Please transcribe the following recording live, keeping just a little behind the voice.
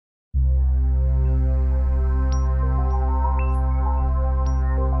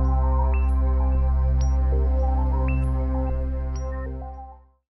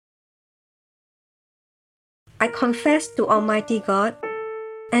I confess to Almighty God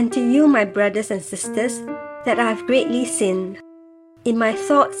and to you, my brothers and sisters, that I have greatly sinned in my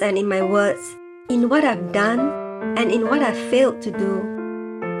thoughts and in my words, in what I've done and in what I've failed to do,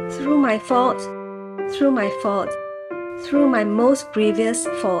 through my fault, through my most grievous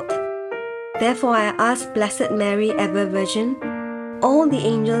fault. Therefore I ask Blessed Mary, ever Virgin, all the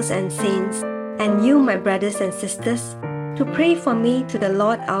angels and saints, and you, my brothers and sisters, to pray for me to the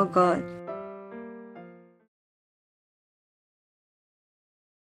Lord our God.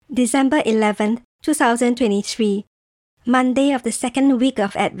 December 11th, 2023, Monday of the second week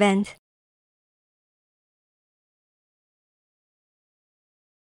of Advent.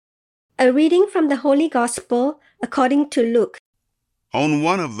 A reading from the Holy Gospel according to Luke. On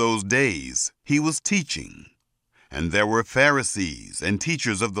one of those days he was teaching, and there were Pharisees and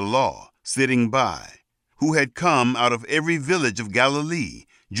teachers of the law sitting by, who had come out of every village of Galilee,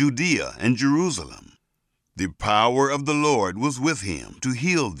 Judea, and Jerusalem. The power of the Lord was with him to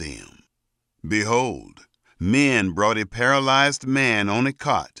heal them. Behold, men brought a paralyzed man on a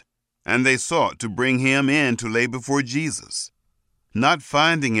cot, and they sought to bring him in to lay before Jesus. Not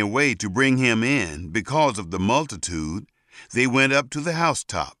finding a way to bring him in because of the multitude, they went up to the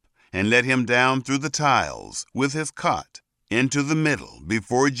housetop and let him down through the tiles with his cot into the middle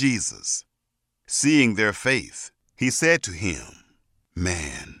before Jesus. Seeing their faith, he said to him,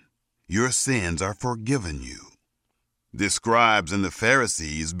 "Man, your sins are forgiven you." The scribes and the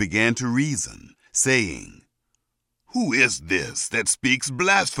Pharisees began to reason, saying, "Who is this that speaks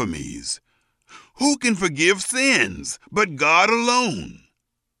blasphemies? Who can forgive sins but God alone?"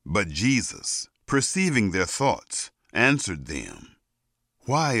 But Jesus, perceiving their thoughts, answered them,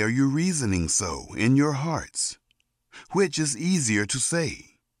 "Why are you reasoning so in your hearts? Which is easier to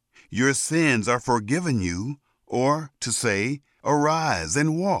say, 'Your sins are forgiven you,' or to say, 'Arise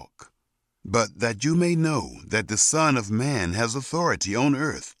and walk'? But that you may know that the Son of Man has authority on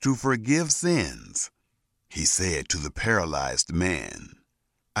earth to forgive sins." He said to the paralyzed man,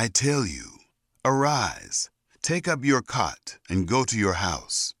 "I tell you, arise, take up your cot, and go to your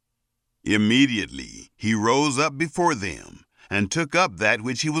house." Immediately he rose up before them, and took up that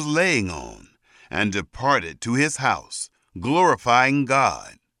which he was laying on, and departed to his house, glorifying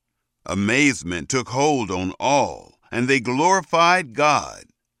God. Amazement took hold on all, and they glorified God.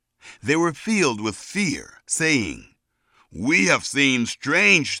 They were filled with fear, saying, "We have seen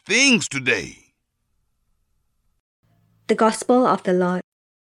strange things today." The Gospel of the Lord.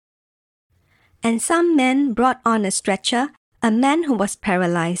 And some men brought on a stretcher a man who was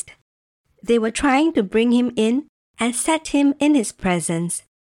paralyzed. They were trying to bring him in and set him in his presence,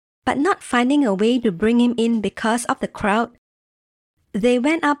 but not finding a way to bring him in because of the crowd, they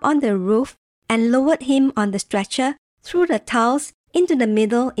went up on the roof and lowered him on the stretcher through the tiles into the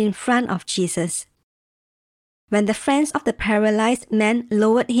middle in front of Jesus. When the friends of the paralyzed man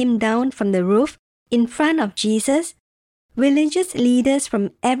lowered him down from the roof in front of Jesus, religious leaders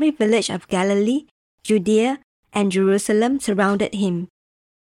from every village of Galilee, Judea, and Jerusalem surrounded him.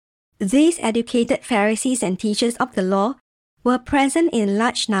 These educated Pharisees and teachers of the law were present in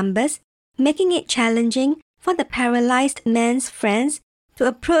large numbers, making it challenging for the paralyzed man's friends to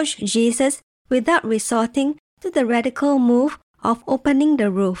approach Jesus without resorting to the radical move of opening the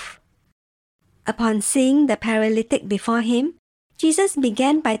roof. Upon seeing the paralytic before him, Jesus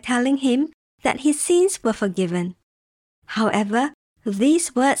began by telling him that his sins were forgiven. However,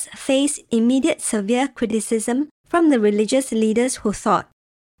 these words faced immediate severe criticism from the religious leaders who thought,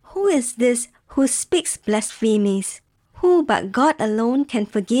 "Who is this who speaks blasphemies? Who but God alone can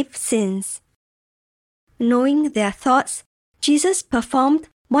forgive sins?" Knowing their thoughts, Jesus performed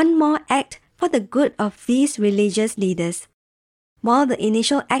one more act for the good of these religious leaders. While the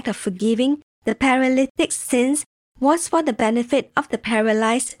initial act of forgiving the paralytic's sins was for the benefit of the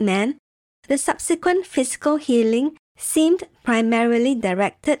paralyzed man, the subsequent physical healing seemed primarily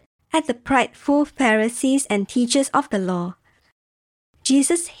directed at the prideful Pharisees and teachers of the law.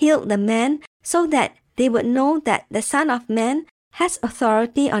 Jesus healed the man so that they would know that the Son of Man has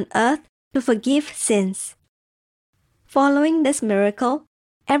authority on earth to forgive sins. Following this miracle,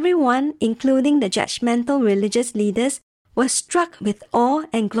 everyone, including the judgmental religious leaders, was struck with awe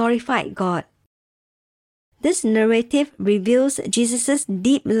and glorified God. This narrative reveals Jesus'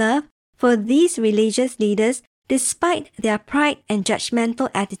 deep love for these religious leaders despite their pride and judgmental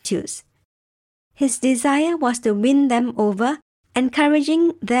attitudes. His desire was to win them over,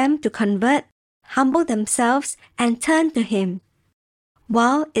 encouraging them to convert, humble themselves, and turn to Him.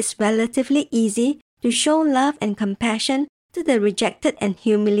 While it's relatively easy to show love and compassion to the rejected and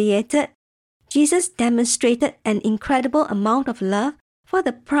humiliated, Jesus demonstrated an incredible amount of love for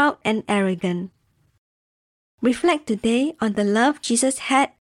the proud and arrogant. Reflect today on the love Jesus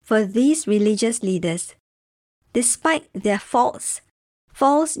had for these religious leaders. Despite their faults,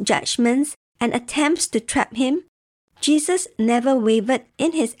 false judgments, and attempts to trap him, Jesus never wavered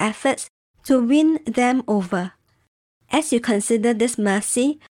in his efforts to win them over. As you consider this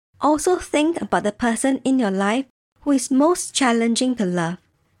mercy, also think about the person in your life who is most challenging to love.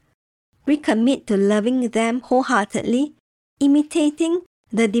 Recommit to loving them wholeheartedly, imitating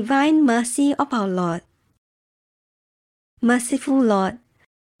the divine mercy of our Lord. Merciful Lord,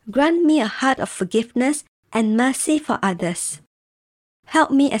 grant me a heart of forgiveness and mercy for others.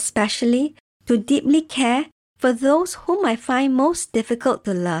 Help me especially to deeply care for those whom I find most difficult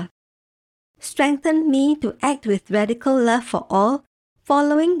to love. Strengthen me to act with radical love for all,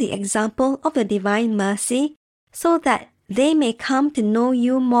 following the example of the divine mercy, so that they may come to know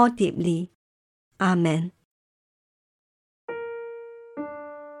you more deeply. Amen.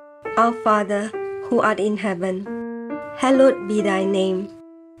 Our Father, who art in heaven, hallowed be thy name.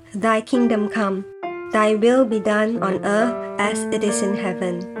 Thy kingdom come, thy will be done on earth as it is in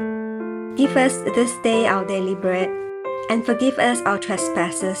heaven. Give us this day our daily bread, and forgive us our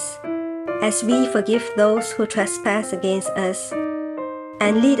trespasses, as we forgive those who trespass against us.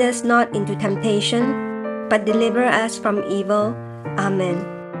 And lead us not into temptation, but deliver us from evil.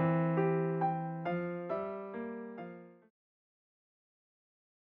 Amen.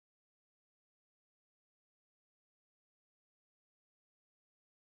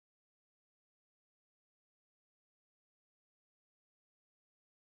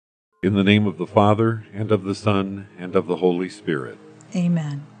 In the name of the Father, and of the Son, and of the Holy Spirit.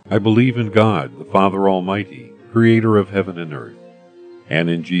 Amen. I believe in God, the Father Almighty, creator of heaven and earth, and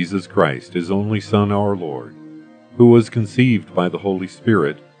in Jesus Christ, his only Son, our Lord, who was conceived by the Holy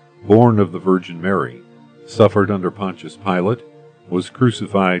Spirit, born of the Virgin Mary, suffered under Pontius Pilate, was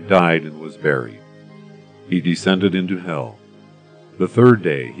crucified, died, and was buried. He descended into hell. The third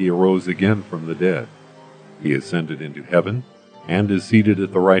day he arose again from the dead. He ascended into heaven, and is seated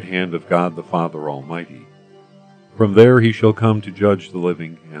at the right hand of God the Father Almighty. From there he shall come to judge the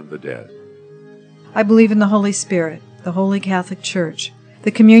living and the dead. I believe in the Holy Spirit, the Holy Catholic Church, the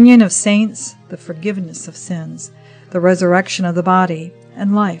communion of saints, the forgiveness of sins, the resurrection of the body,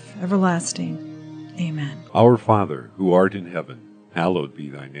 and life everlasting. Amen. Our Father, who art in heaven, hallowed be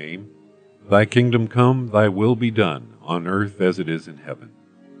thy name. Thy kingdom come, thy will be done, on earth as it is in heaven.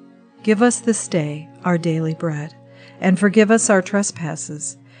 Give us this day our daily bread, and forgive us our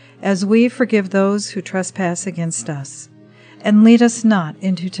trespasses, as we forgive those who trespass against us. And lead us not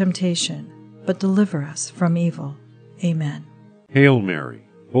into temptation, but deliver us from evil. Amen. Hail Mary,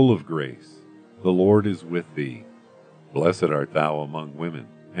 full of grace, the Lord is with thee. Blessed art thou among women,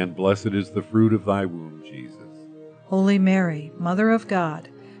 and blessed is the fruit of thy womb, Jesus. Holy Mary, Mother of God,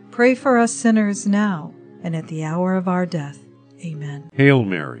 pray for us sinners now and at the hour of our death. Amen. Hail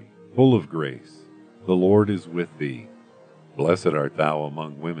Mary, full of grace, the Lord is with thee. Blessed art thou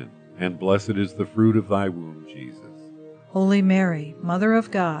among women, and blessed is the fruit of thy womb, Jesus. Holy Mary, Mother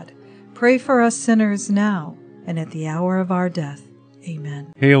of God, pray for us sinners now and at the hour of our death.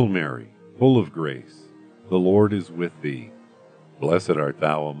 Amen. Hail Mary, full of grace, the Lord is with thee. Blessed art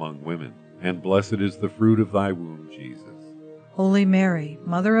thou among women, and blessed is the fruit of thy womb, Jesus. Holy Mary,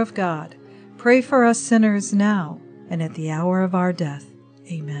 Mother of God, pray for us sinners now and at the hour of our death.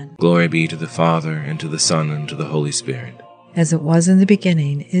 Amen. Glory be to the Father, and to the Son, and to the Holy Spirit. As it was in the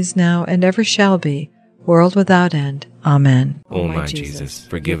beginning, is now, and ever shall be, world without end. Amen. O my Jesus,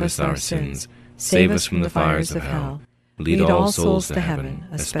 forgive us our sins, save us from the fires of hell, lead all souls to heaven,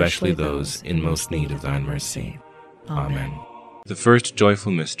 especially those in most need of thine mercy. Amen. The first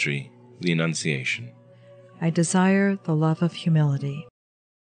joyful mystery, the Annunciation. I desire the love of humility.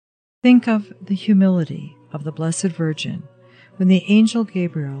 Think of the humility of the Blessed Virgin when the angel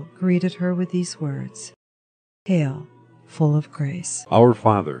Gabriel greeted her with these words, Hail, full of grace. Our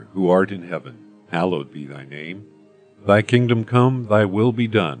Father, who art in heaven, hallowed be thy name. Thy kingdom come, thy will be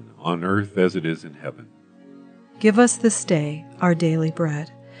done, on earth as it is in heaven. Give us this day our daily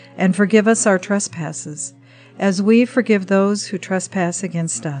bread, and forgive us our trespasses, as we forgive those who trespass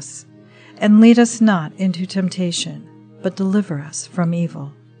against us. And lead us not into temptation, but deliver us from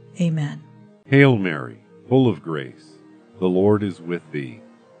evil. Amen. Hail Mary, full of grace, the Lord is with thee.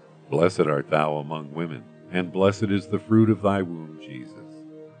 Blessed art thou among women, and blessed is the fruit of thy womb, Jesus.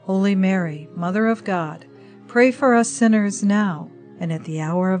 Holy Mary, Mother of God, pray for us sinners now and at the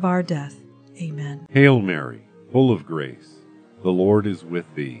hour of our death. Amen. Hail Mary, full of grace, the Lord is with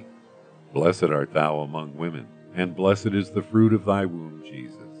thee. Blessed art thou among women, and blessed is the fruit of thy womb,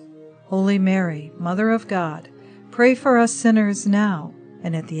 Jesus. Holy Mary, Mother of God, pray for us sinners now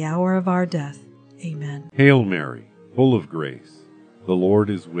and at the hour of our death. Amen. Hail Mary, full of grace, the Lord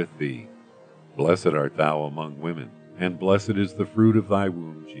is with thee. Blessed art thou among women, and blessed is the fruit of thy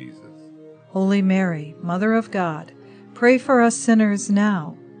womb, Jesus. Holy Mary, Mother of God, pray for us sinners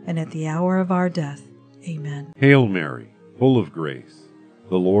now and at the hour of our death. Amen. Hail Mary, full of grace,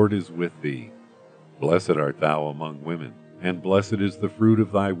 the Lord is with thee. Blessed art thou among women, and blessed is the fruit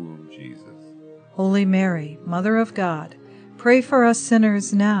of thy womb, Jesus. Holy Mary, Mother of God, pray for us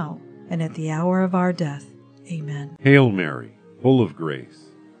sinners now and at the hour of our death. Amen. Hail Mary, full of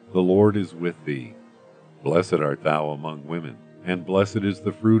grace, the Lord is with thee. Blessed art thou among women, and blessed is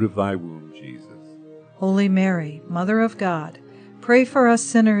the fruit of thy womb, Jesus. Holy Mary, Mother of God, pray for us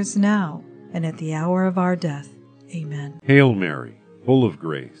sinners now and at the hour of our death. Amen. Hail Mary, full of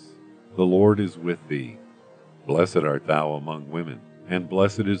grace, the Lord is with thee. Blessed art thou among women, and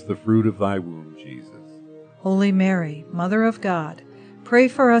blessed is the fruit of thy womb, Jesus. Holy Mary, Mother of God, pray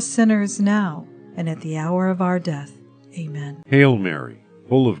for us sinners now and at the hour of our death. Amen. Hail Mary,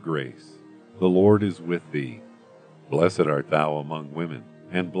 full of grace, the Lord is with thee. Blessed art thou among women,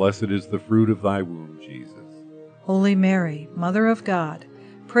 and blessed is the fruit of thy womb, Jesus. Holy Mary, Mother of God,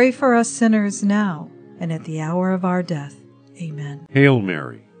 pray for us sinners now and at the hour of our death. Amen. Hail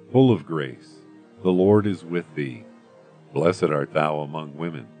Mary, full of grace, the Lord is with thee. Blessed art thou among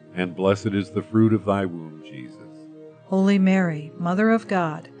women, and blessed is the fruit of thy womb, Jesus. Holy Mary, Mother of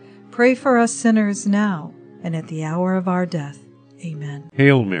God, pray for us sinners now and at the hour of our death. Amen.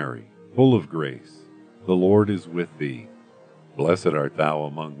 Hail Mary, full of grace, the Lord is with thee. Blessed art thou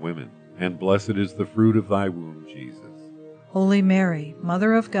among women, and blessed is the fruit of thy womb, Jesus. Holy Mary,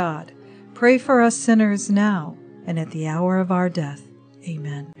 Mother of God, pray for us sinners now and at the hour of our death.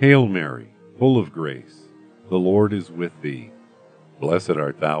 Amen. Hail Mary, full of grace, the Lord is with thee. Blessed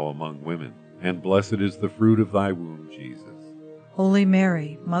art thou among women, and blessed is the fruit of thy womb, Jesus. Holy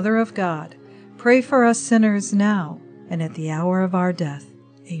Mary, Mother of God, pray for us sinners now and at the hour of our death.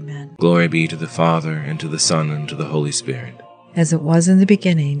 Amen. Glory be to the Father, and to the Son, and to the Holy Spirit. As it was in the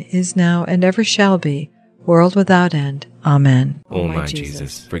beginning, is now, and ever shall be, world without end. Amen. O my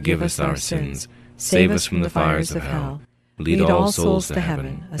Jesus, forgive us our sins, save us from the fires of hell, lead all souls to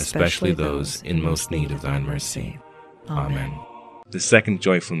heaven, especially those in most need of thine mercy. Amen. The second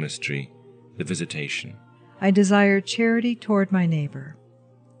joyful mystery, the Visitation. I desire charity toward my neighbor.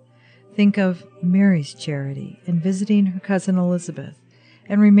 Think of Mary's charity in visiting her cousin Elizabeth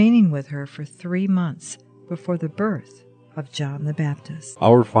and remaining with her for 3 months before the birth of John the Baptist.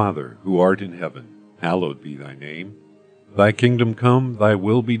 Our Father, who art in heaven, hallowed be thy name. Thy kingdom come, thy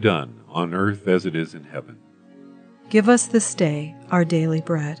will be done, on earth as it is in heaven. Give us this day our daily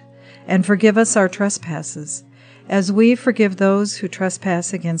bread, and forgive us our trespasses, as we forgive those who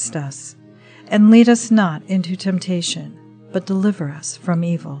trespass against us. And lead us not into temptation, but deliver us from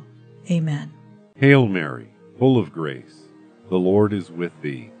evil. Amen. Hail Mary, full of grace, the Lord is with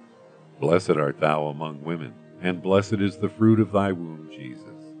thee. Blessed art thou among women, and blessed is the fruit of thy womb, Jesus.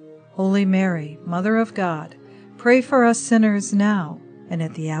 Holy Mary, Mother of God, pray for us sinners now and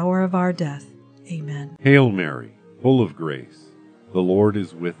at the hour of our death. Amen. Hail Mary, full of grace, the Lord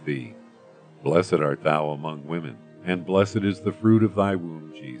is with thee. Blessed art thou among women, and blessed is the fruit of thy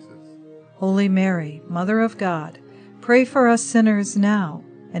womb, Jesus. Holy Mary, Mother of God, pray for us sinners now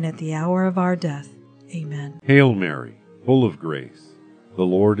and at the hour of our death. Amen. Hail Mary, full of grace, the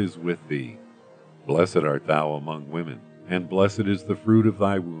Lord is with thee. Blessed art thou among women, and blessed is the fruit of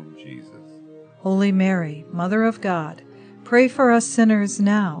thy womb, Jesus. Holy Mary, Mother of God, pray for us sinners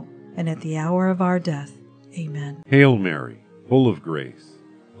now and at the hour of our death. Amen. Hail Mary, full of grace,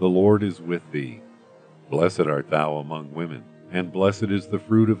 the Lord is with thee. Blessed art thou among women, and blessed is the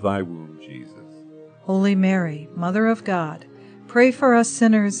fruit of thy womb, Jesus. Holy Mary, Mother of God, pray for us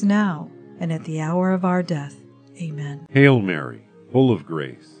sinners now and at the hour of our death. Amen. Hail Mary, full of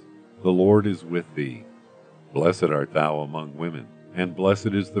grace, the Lord is with thee. Blessed art thou among women, and blessed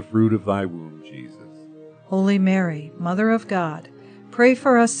is the fruit of thy womb, Jesus. Holy Mary, Mother of God, pray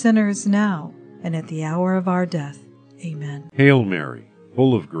for us sinners now and at the hour of our death. Amen. Hail Mary,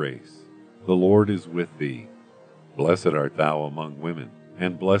 full of grace, the Lord is with thee. Blessed art thou among women,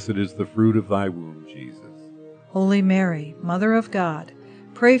 and blessed is the fruit of thy womb, Jesus. Holy Mary, Mother of God,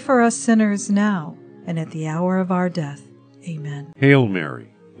 pray for us sinners now and at the hour of our death. Amen. Hail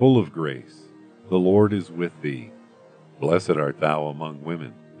Mary, full of grace, the Lord is with thee. Blessed art thou among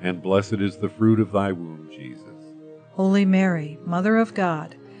women, and blessed is the fruit of thy womb, Jesus. Holy Mary, Mother of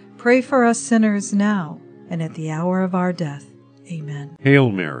God, pray for us sinners now and at the hour of our death. Amen. Hail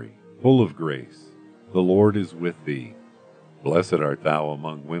Mary, full of grace, the Lord is with thee. Blessed art thou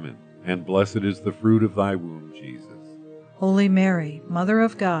among women, and blessed is the fruit of thy womb, Jesus. Holy Mary, Mother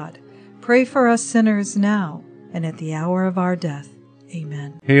of God, pray for us sinners now and at the hour of our death.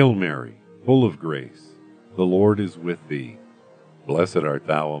 Amen. Hail Mary, full of grace, the Lord is with thee. Blessed art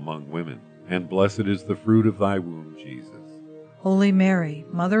thou among women, and blessed is the fruit of thy womb, Jesus. Holy Mary,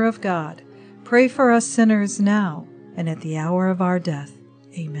 Mother of God, pray for us sinners now and at the hour of our death.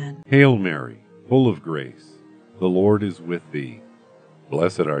 Amen. Hail Mary, full of grace, the Lord is with thee.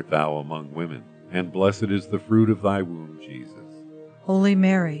 Blessed art thou among women, and blessed is the fruit of thy womb, Jesus. Holy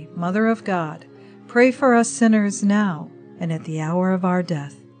Mary, Mother of God, pray for us sinners now and at the hour of our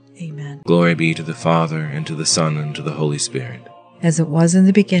death. Amen. Glory be to the Father, and to the Son, and to the Holy Spirit. As it was in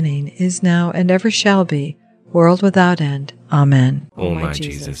the beginning, is now, and ever shall be, world without end. Amen. O my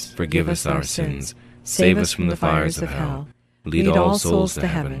Jesus, forgive us our sins, save us from the fires of hell, lead all souls to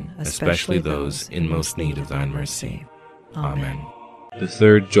heaven, especially those in most need of thine mercy. Amen. The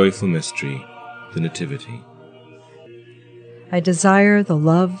third joyful mystery, the Nativity. I desire the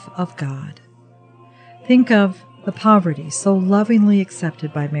love of God. Think of the poverty so lovingly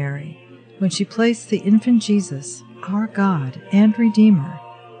accepted by Mary when she placed the infant Jesus, our God and Redeemer,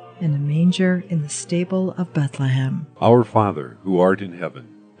 in a manger in the stable of Bethlehem. Our Father, who art in heaven,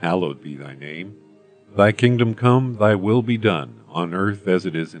 hallowed be thy name. Thy kingdom come, thy will be done, on earth as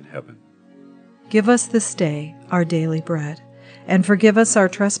it is in heaven. Give us this day our daily bread, and forgive us our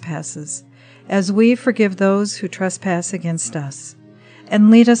trespasses, as we forgive those who trespass against us.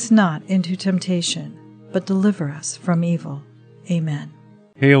 And lead us not into temptation, but deliver us from evil. Amen.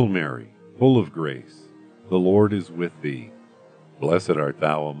 Hail Mary, full of grace, the Lord is with thee. Blessed art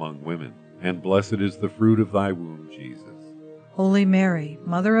thou among women, and blessed is the fruit of thy womb, Jesus. Holy Mary,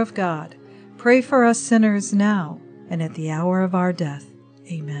 Mother of God, pray for us sinners now and at the hour of our death.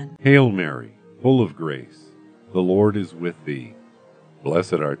 Amen. Hail Mary, full of grace, the Lord is with thee.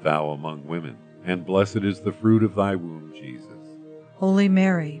 Blessed art thou among women, and blessed is the fruit of thy womb, Jesus. Holy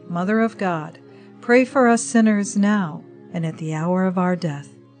Mary, Mother of God, pray for us sinners now and at the hour of our death.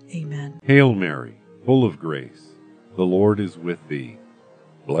 Amen. Hail Mary, full of grace, the Lord is with thee.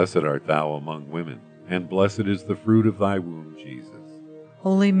 Blessed art thou among women, and blessed is the fruit of thy womb, Jesus.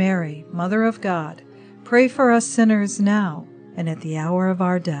 Holy Mary, Mother of God, pray for us sinners now and at the hour of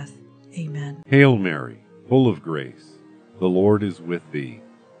our death. Amen. Hail Mary, full of grace, the Lord is with thee.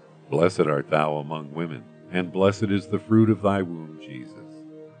 Blessed art thou among women, and blessed is the fruit of thy womb, Jesus.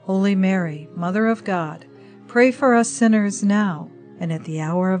 Holy Mary, Mother of God, pray for us sinners now and at the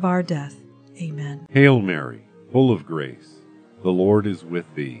hour of our death. Amen. Hail Mary, full of grace, the Lord is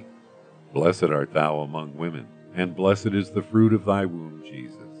with thee. Blessed art thou among women, and blessed is the fruit of thy womb,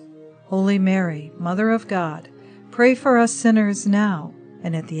 Jesus. Holy Mary, Mother of God, pray for us sinners now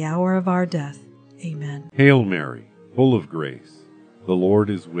and at the hour of our death. Amen. Hail Mary, full of grace, the Lord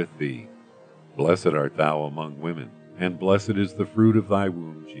is with thee. Blessed art thou among women, and blessed is the fruit of thy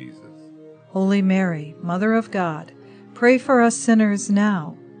womb, Jesus. Holy Mary, Mother of God, pray for us sinners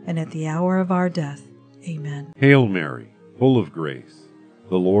now and at the hour of our death. Amen. Hail Mary, full of grace,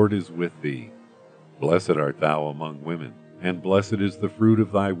 the Lord is with thee. Blessed art thou among women, and blessed is the fruit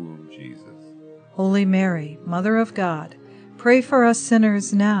of thy womb, Jesus. Holy Mary, Mother of God, pray for us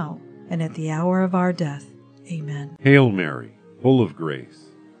sinners now and at the hour of our death. Amen. Hail Mary, full of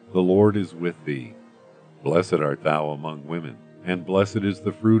grace, the Lord is with thee. Blessed art thou among women, and blessed is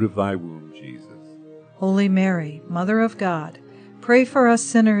the fruit of thy womb, Jesus. Holy Mary, Mother of God, pray for us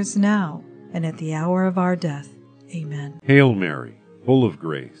sinners now and at the hour of our death. Amen. Hail Mary, full of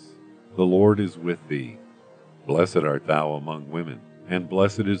grace, the Lord is with thee. Blessed art thou among women, and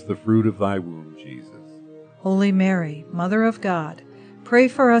blessed is the fruit of thy womb, Jesus. Holy Mary, Mother of God, pray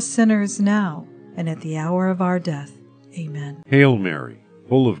for us sinners now and at the hour of our death. Amen. Hail Mary,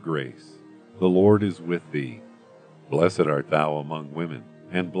 full of grace, the Lord is with thee. Blessed art thou among women,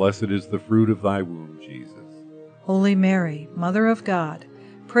 and blessed is the fruit of thy womb, Jesus. Holy Mary, Mother of God,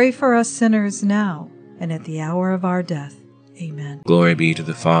 pray for us sinners now and at the hour of our death. Amen. Glory be to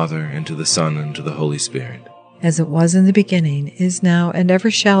the Father, and to the Son, and to the Holy Spirit. As it was in the beginning, is now, and ever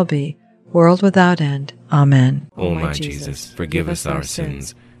shall be, world without end. Amen. O my Jesus, forgive us our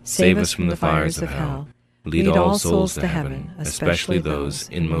sins, save us from the fires of hell, lead all souls to heaven, especially those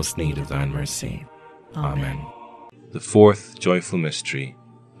in most need of thine mercy. Amen. The fourth joyful mystery,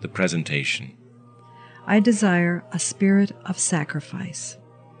 the Presentation. I desire a spirit of sacrifice.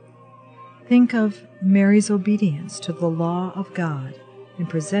 Think of Mary's obedience to the law of God in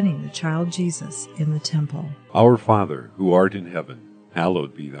presenting the child Jesus in the temple. Our Father, who art in heaven,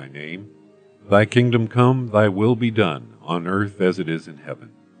 hallowed be thy name. Thy kingdom come, thy will be done, on earth as it is in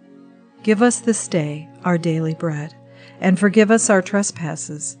heaven. Give us this day our daily bread, and forgive us our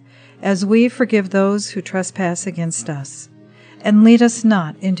trespasses, as we forgive those who trespass against us. And lead us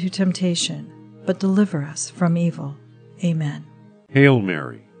not into temptation, but deliver us from evil. Amen. Hail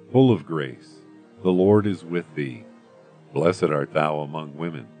Mary, full of grace, the Lord is with thee. Blessed art thou among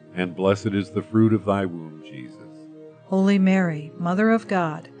women, and blessed is the fruit of thy womb, Jesus. Holy Mary, Mother of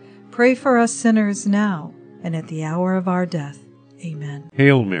God, pray for us sinners now and at the hour of our death. Amen.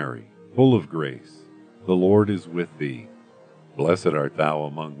 Hail Mary, full of grace, the Lord is with thee. Blessed art thou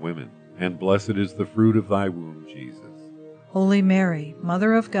among women, and blessed is the fruit of thy womb, Jesus. Holy Mary,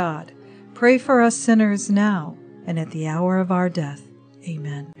 Mother of God, pray for us sinners now and at the hour of our death.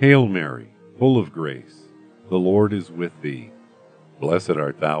 Amen. Hail Mary, full of grace, the Lord is with thee. Blessed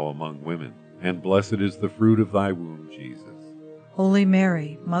art thou among women, and blessed is the fruit of thy womb, Jesus. Holy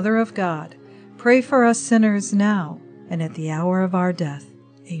Mary, Mother of God, pray for us sinners now and at the hour of our death.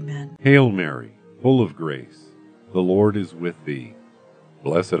 Amen. Hail Mary, full of grace, the Lord is with thee.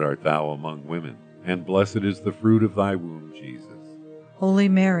 Blessed art thou among women, and blessed is the fruit of thy womb, Jesus. Holy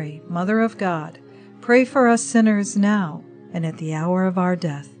Mary, Mother of God, pray for us sinners now and at the hour of our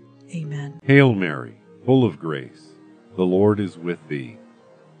death. Amen. Hail Mary, full of grace, the Lord is with thee.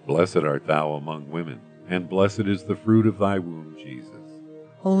 Blessed art thou among women, and blessed is the fruit of thy womb, Jesus.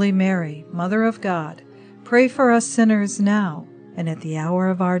 Holy Mary, Mother of God, pray for us sinners now and at the hour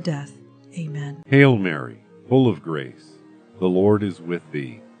of our death. Amen. Hail Mary, full of grace, the Lord is with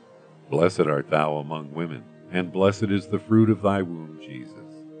thee. Blessed art thou among women, and blessed is the fruit of thy womb, Jesus.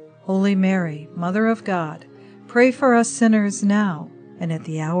 Holy Mary, Mother of God, pray for us sinners now and at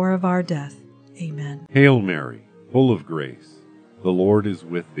the hour of our death. Amen. Hail Mary, full of grace, the Lord is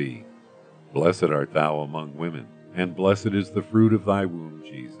with thee. Blessed art thou among women, and blessed is the fruit of thy womb,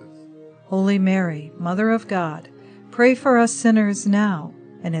 Jesus. Holy Mary, Mother of God, pray for us sinners now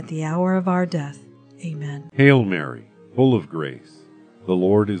and at the hour of our death. Amen. Hail Mary, full of grace, the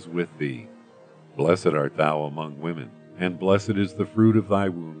Lord is with thee. Blessed art thou among women, and blessed is the fruit of thy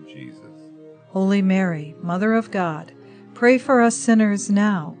womb, Jesus. Holy Mary, Mother of God, pray for us sinners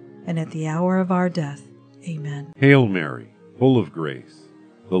now and at the hour of our death. Amen. Hail Mary, full of grace,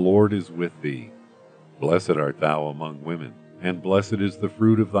 the Lord is with thee. Blessed art thou among women, and blessed is the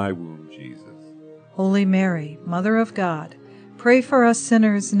fruit of thy womb, Jesus. Holy Mary, Mother of God, pray for us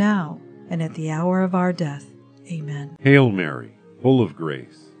sinners now and at the hour of our death. Amen. Hail Mary, full of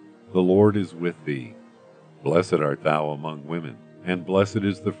grace, the Lord is with thee. Blessed art thou among women, and blessed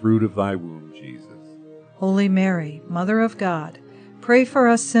is the fruit of thy womb, Jesus. Holy Mary, Mother of God, pray for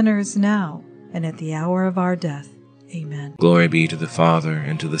us sinners now and at the hour of our death. Amen. Glory be to the Father,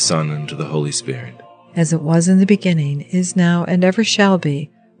 and to the Son, and to the Holy Spirit. As it was in the beginning, is now, and ever shall be,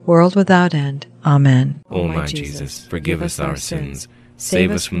 world without end. Amen. O my Jesus, forgive us our sins,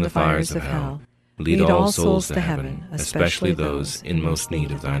 save us from the fires of hell, lead all souls to heaven, especially those in most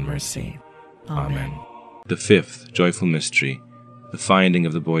need of thine mercy. Amen. The fifth joyful mystery, the finding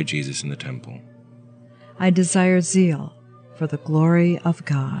of the boy Jesus in the temple. I desire zeal for the glory of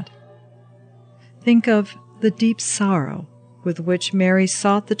God. Think of the deep sorrow with which Mary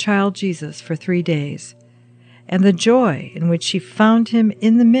sought the child Jesus for 3 days, and the joy in which she found him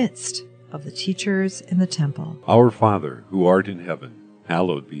in the midst of the teachers in the temple. Our Father, who art in heaven,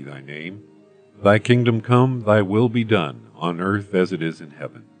 hallowed be thy name. Thy kingdom come, thy will be done, on earth as it is in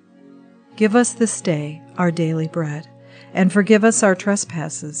heaven. Give us this day our daily bread, and forgive us our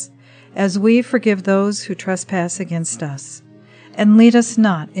trespasses, as we forgive those who trespass against us. And lead us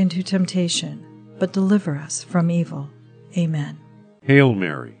not into temptation, but deliver us from evil. Amen. Hail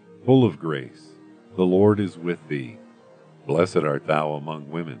Mary, full of grace, the Lord is with thee. Blessed art thou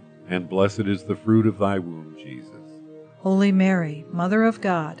among women, and blessed is the fruit of thy womb, Jesus. Holy Mary, Mother of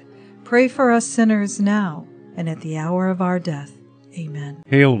God, pray for us sinners now and at the hour of our death. Amen.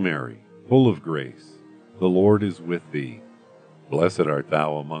 Hail Mary, full of grace, the Lord is with thee. Blessed art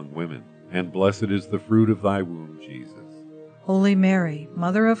thou among women, and blessed is the fruit of thy womb, Jesus. Holy Mary,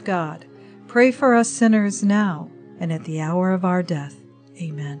 Mother of God, pray for us sinners now and at the hour of our death.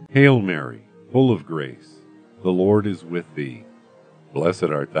 Amen. Hail Mary, full of grace, the Lord is with thee. Blessed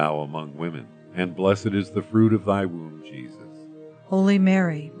art thou among women, and blessed is the fruit of thy womb, Jesus. Holy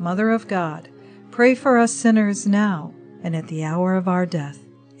Mary, Mother of God, pray for us sinners now and at the hour of our death.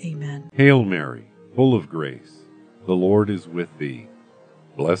 Amen. Hail Mary, full of grace, the Lord is with thee.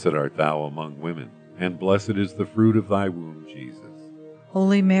 Blessed art thou among women, and blessed is the fruit of thy womb, Jesus.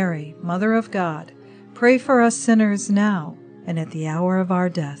 Holy Mary, Mother of God, pray for us sinners now and at the hour of our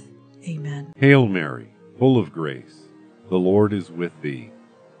death. Amen. Hail Mary, full of grace, the Lord is with thee.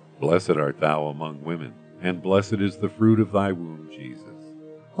 Blessed art thou among women, and blessed is the fruit of thy womb, Jesus.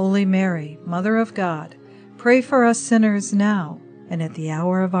 Holy Mary, Mother of God, pray for us sinners now and at the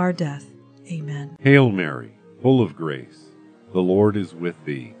hour of our death. Amen. Hail Mary, full of grace, the Lord is with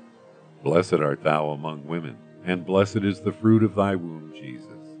thee. Blessed art thou among women, and blessed is the fruit of thy womb, Jesus.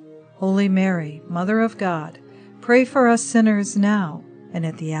 Holy Mary, Mother of God, pray for us sinners now and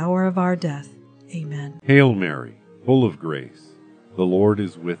at the hour of our death. Amen. Hail Mary, full of grace, the Lord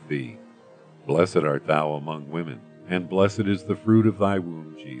is with thee. Blessed art thou among women, and blessed is the fruit of thy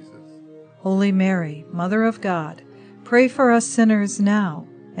womb, Jesus. Holy Mary, Mother of God, pray for us sinners now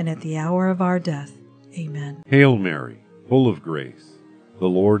and at the hour of our death. Amen. Hail Mary, full of grace, the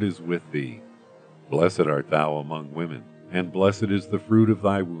Lord is with thee. Blessed art thou among women, and blessed is the fruit of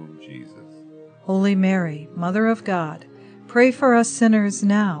thy womb, Jesus. Holy Mary, Mother of God, pray for us sinners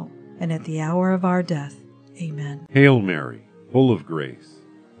now and at the hour of our death. Amen. Hail Mary, full of grace,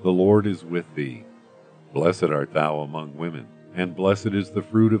 the Lord is with thee. Blessed art thou among women, and blessed is the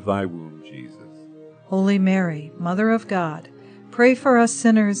fruit of thy womb, Jesus. Holy Mary, Mother of God, pray for us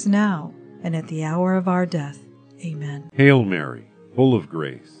sinners now and at the hour of our death. Amen. Hail Mary, full of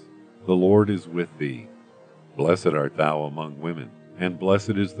grace, the Lord is with thee. Blessed art thou among women, and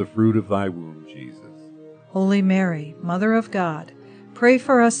blessed is the fruit of thy womb, Jesus. Holy Mary, Mother of God, pray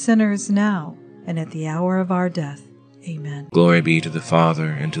for us sinners now and at the hour of our death. Amen. Glory be to the Father,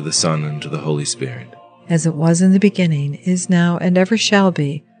 and to the Son, and to the Holy Spirit. As it was in the beginning, is now, and ever shall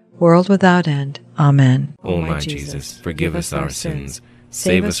be, world without end. Amen. O my Jesus, forgive us our sins,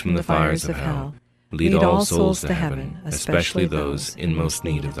 save us from the fires of hell, lead all souls to heaven, especially those in most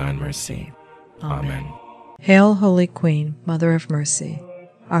need of thine mercy. Amen. Hail, Holy Queen, Mother of Mercy,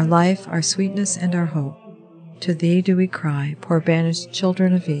 our life, our sweetness, and our hope. To thee do we cry, poor banished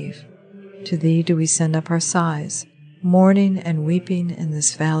children of Eve. To thee do we send up our sighs, mourning and weeping in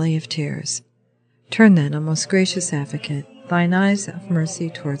this valley of tears. Turn then, O most gracious Advocate, thine eyes of mercy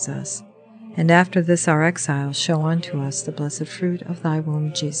towards us, and after this our exile show unto us the blessed fruit of thy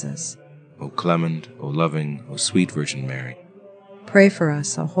womb, Jesus. O clement, O loving, O sweet Virgin Mary, Pray for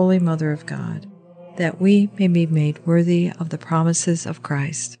us, O Holy Mother of God, that we may be made worthy of the promises of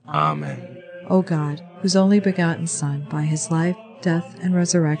Christ. Amen. O God, whose only begotten Son, by his life, death, and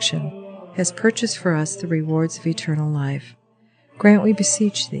resurrection, has purchased for us the rewards of eternal life, grant, we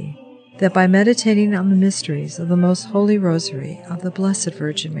beseech thee, that by meditating on the mysteries of the most holy Rosary of the Blessed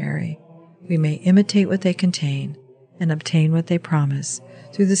Virgin Mary, we may imitate what they contain and obtain what they promise,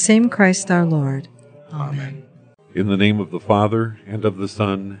 through the same Christ our Lord. Amen. In the name of the Father, and of the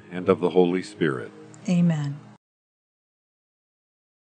Son, and of the Holy Spirit. Amen.